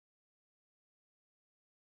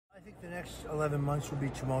think the next 11 months will be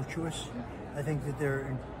tumultuous. I think that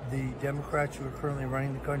the Democrats who are currently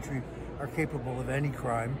running the country are capable of any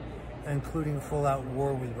crime, including a full-out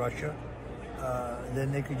war with Russia.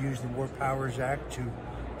 Then they could use the War Powers Act to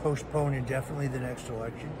postpone indefinitely the next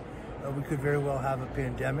election. We could very well have a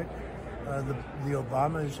pandemic. The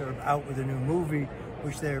Obamas are out with a new movie,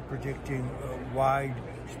 which they're predicting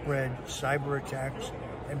widespread cyber attacks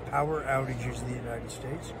and power outages in the United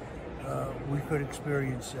States. We could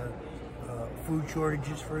experience food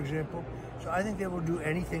shortages, for example. So I think they will do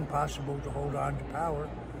anything possible to hold on to power.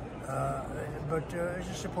 But as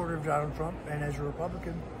a supporter of Donald Trump and as a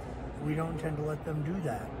Republican, we don't intend to let them do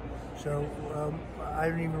that. So I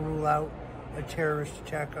don't even rule out a terrorist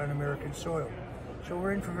attack on American soil. So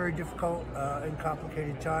we're in for very difficult and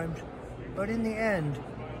complicated times. But in the end,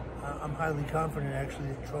 I'm highly confident, actually,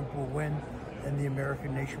 that Trump will win and the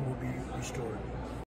American nation will be restored.